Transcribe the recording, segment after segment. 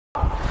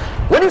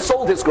When he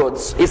sold his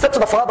goods, he said to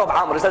the father of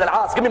Amr, he said,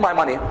 Al-As, give me my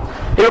money.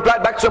 He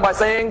replied back to him by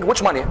saying,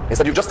 which money? He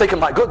said, you've just taken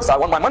my goods, I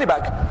want my money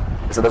back.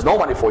 He said, there's no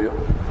money for you.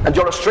 And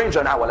you're a stranger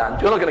in our land.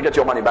 You're not going to get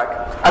your money back.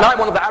 And I'm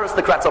one of the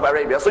aristocrats of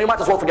Arabia, so you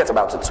might as well forget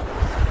about it.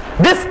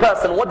 This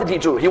person, what did he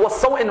do? He was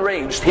so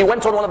enraged, he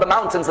went on one of the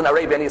mountains in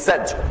Arabia and he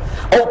said,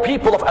 O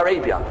people of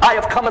Arabia, I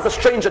have come as a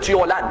stranger to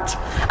your land,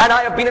 and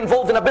I have been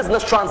involved in a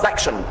business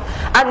transaction,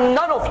 and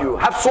none of you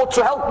have sought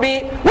to help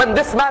me when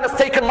this man has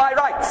taken my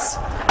rights.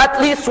 At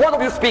least one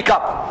of you speak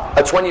up.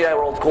 A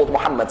 20-year-old called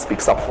Muhammad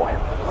speaks up for him.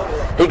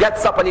 He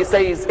gets up and he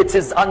says, it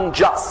is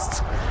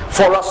unjust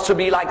for us to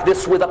be like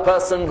this with a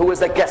person who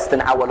is a guest in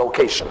our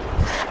location.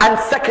 And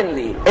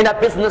secondly, in a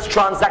business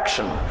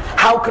transaction,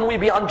 how can we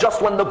be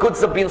unjust when the goods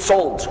have been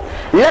sold?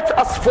 Let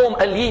us form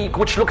a league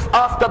which looks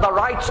after the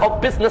rights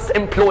of business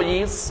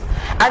employees,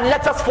 and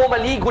let us form a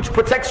league which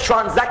protects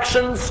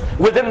transactions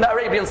within the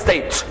Arabian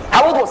state.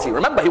 How old was he?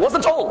 Remember, he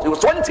wasn't old, he was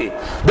 20.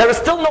 There is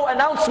still no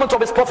announcement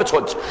of his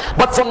prophethood.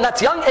 But from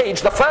that young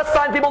age, the first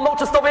sign people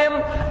noticed of him,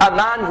 a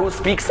man who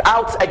speaks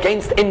out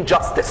against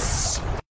injustice.